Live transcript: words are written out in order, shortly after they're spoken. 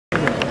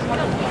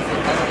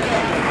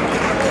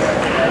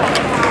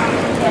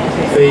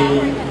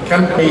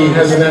company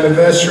has an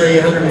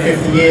anniversary,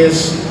 150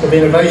 years of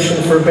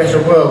innovation for a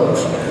better world,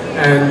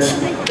 and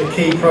the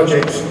key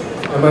project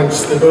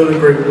amongst the Veolia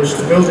group was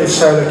to build this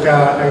solar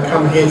car and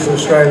come here to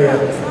Australia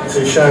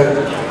to show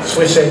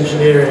Swiss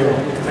engineering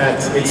at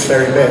its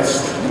very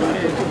best.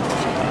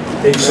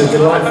 It's a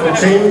delightful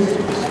team,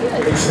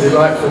 it's a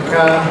delightful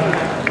car,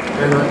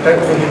 and I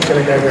don't think it's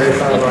going to go very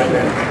far right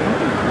now.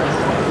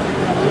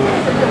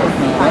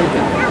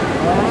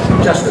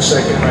 Just a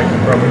second, make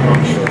a problem,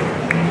 I'm sure.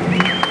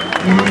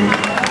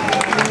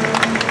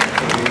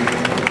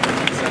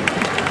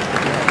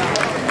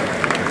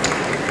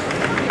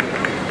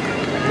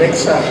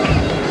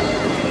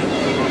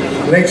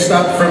 Next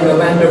up from the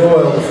land of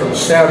oil, from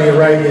Saudi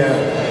Arabia,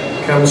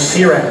 comes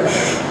Siraj.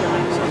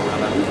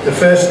 The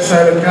first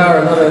solar car,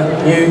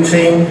 another new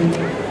team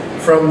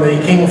from the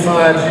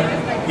King-fired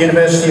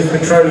University of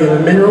Petroleum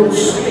and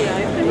Minerals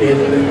in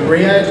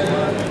Riyadh,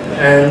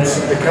 and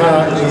the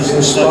car is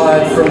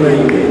inspired from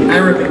the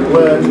Arabic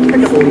word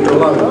for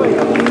glow.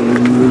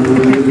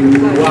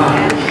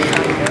 Wow.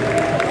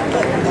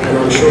 And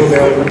I'm sure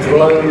they'll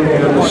glow on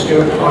the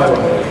Stuart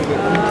Highway.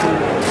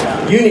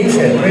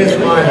 United, where's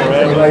my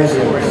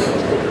Malaysians?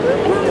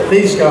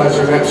 These guys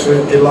are an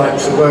absolute delight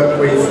to work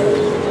with.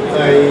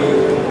 They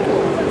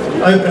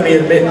openly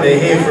admit they're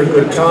here for a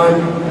good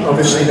time.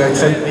 Obviously they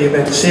take the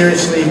event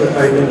seriously, but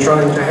they've been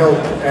trying to help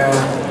our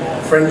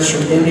friends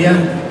from India,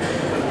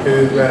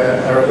 who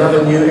are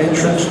another new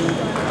entrant,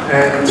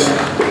 and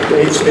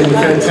it's been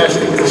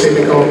fantastic to see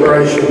the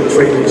cooperation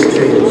between these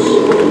teams.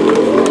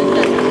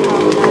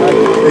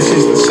 This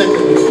is the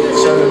second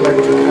solar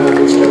electric car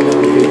that's going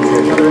on here.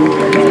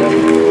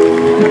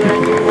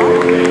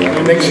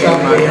 Next up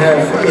we have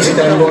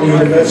Istanbul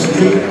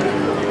University,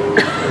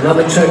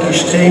 another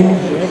Turkish team.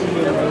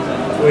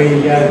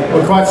 We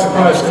were quite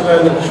surprised to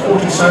learn that there's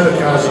 40 solar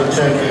cars in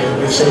Turkey,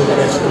 and we've seen the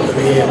best of them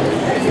here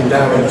in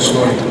Darwin this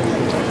morning.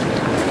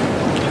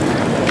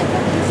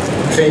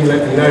 The team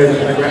let me know that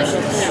they were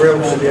absolutely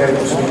thrilled to be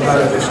able to be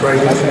part of this great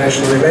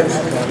international event,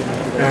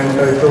 and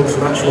they've built a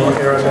much more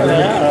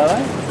aerodynamic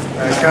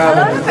car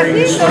than the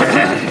previous one.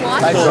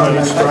 Design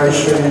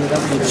inspiration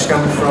has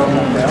come from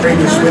the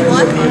previous winners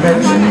of the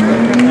event,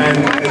 and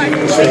as you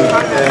can see,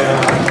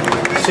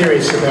 they're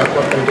serious about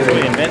what they're doing.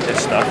 We invented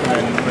stuff and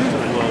then went to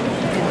the world.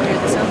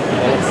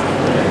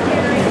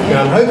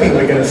 Now I'm hoping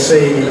we're going to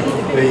see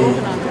the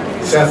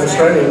South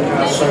Australian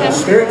car Solar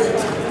Spirit,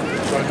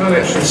 so I can't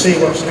actually see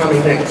what's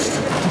coming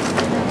next.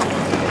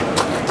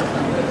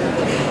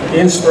 The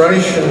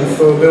inspiration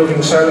for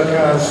building solar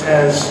cars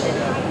has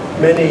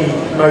many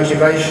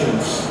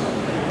motivations.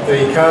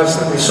 The cars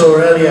that we saw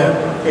earlier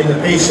in the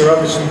piece are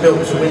obviously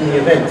built to win the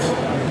event.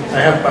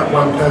 They have but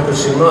one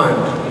purpose in mind.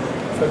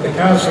 But the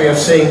cars we are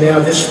seeing now,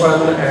 this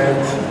one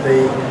and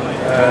the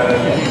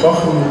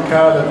Bochum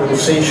car that we'll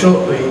see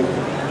shortly,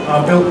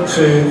 are built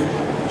to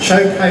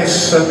showcase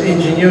some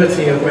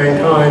ingenuity of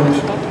mankind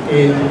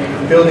in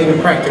building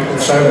a practical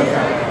solar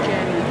car.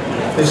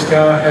 This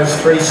car has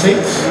 3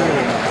 seats.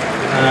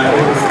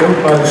 It was built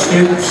by the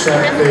students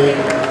at the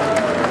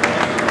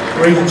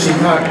Regency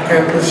Park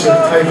campus of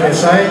TAFE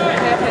SA.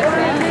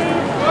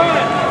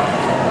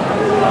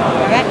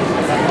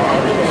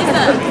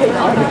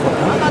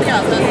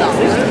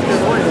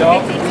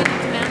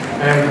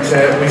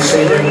 And we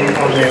see them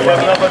on their way.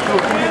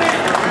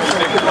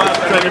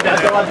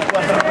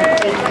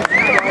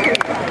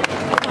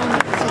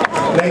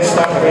 Next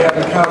up we have a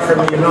car from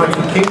the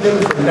United Kingdom,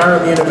 from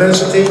Durham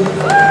University,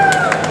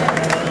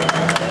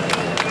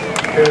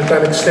 who has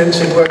done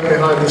extensive work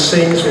behind the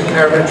scenes with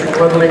parametric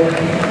modelling.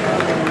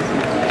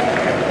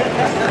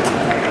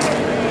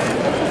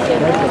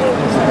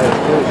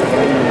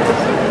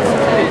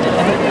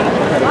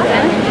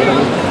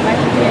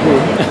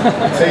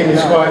 The team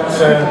is quite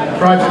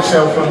prides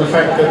itself on the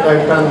fact that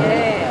they've done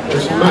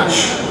as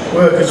much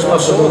work as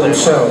possible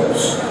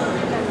themselves,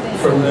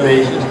 from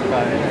the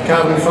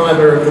carbon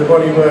fibre of the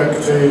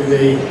bodywork to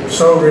the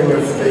soldering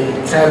of the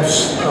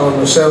tabs on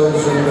the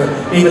cells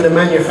and even the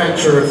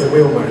manufacture of the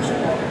wheel motor.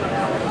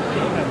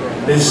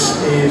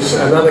 This is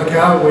another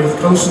car with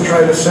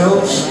concentrator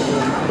cells,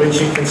 which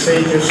you can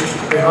see just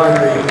behind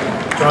the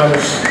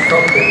driver's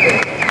cockpit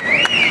there.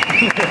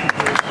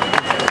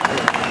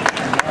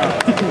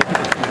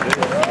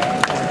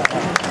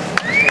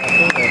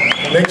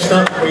 Next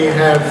up we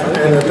have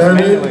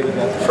Anadolu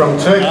from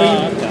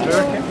Turkey.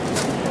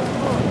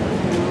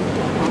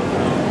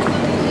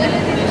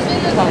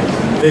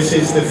 This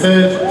is the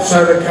third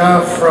solar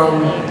car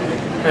from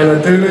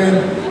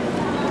Anadolu,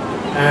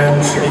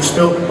 and it's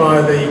built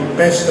by the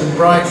best and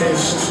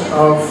brightest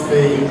of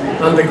the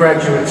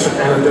undergraduates at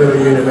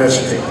Anadolu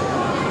University.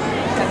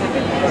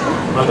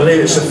 I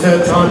believe it's the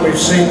third time we've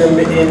seen them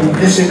in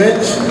this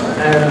event,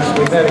 and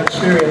with that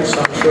experience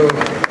I'm sure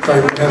they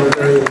will have a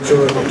very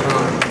enjoyable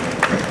time.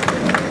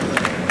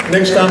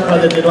 Next up are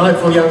the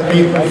delightful young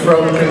people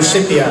from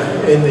Principia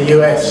in the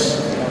US.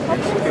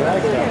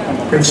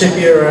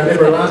 Principia are a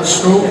liberal arts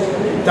school.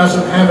 It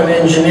doesn't have an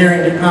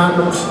engineering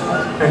department,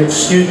 and its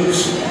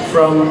students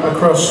from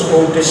across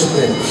all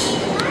disciplines.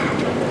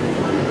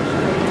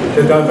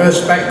 The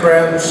diverse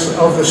backgrounds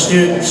of the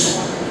students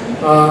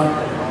are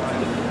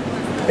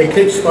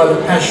eclipsed by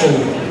the passion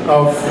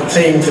of the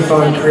team to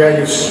find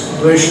creative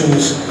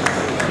solutions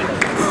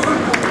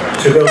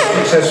to build a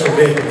successful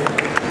vehicle.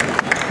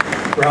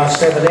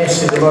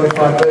 RAS7S is a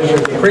modified version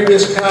of the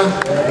previous car,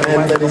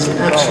 and that is an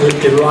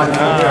absolute delightful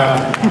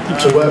car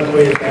to work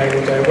with,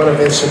 and one of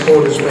their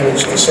supporters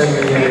managed to send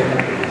me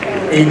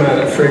an email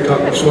at 3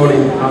 o'clock this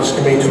morning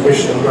asking me to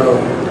wish them well,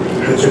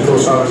 which of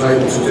course I was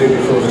able to do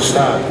before the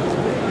start.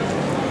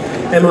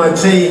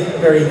 MIT, a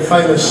very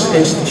famous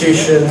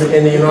institution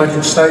in the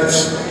United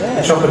States,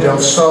 Chopper del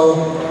Sol,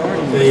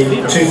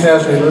 the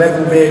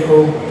 2011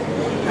 vehicle,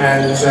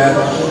 and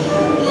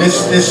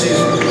this is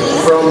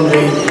from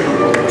the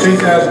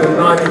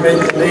 2009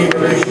 event, the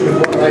evolution of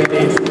what they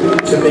did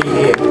to be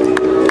here.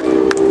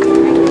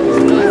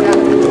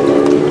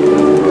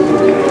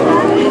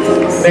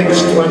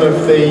 Next, one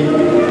of the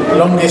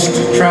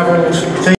longest travelled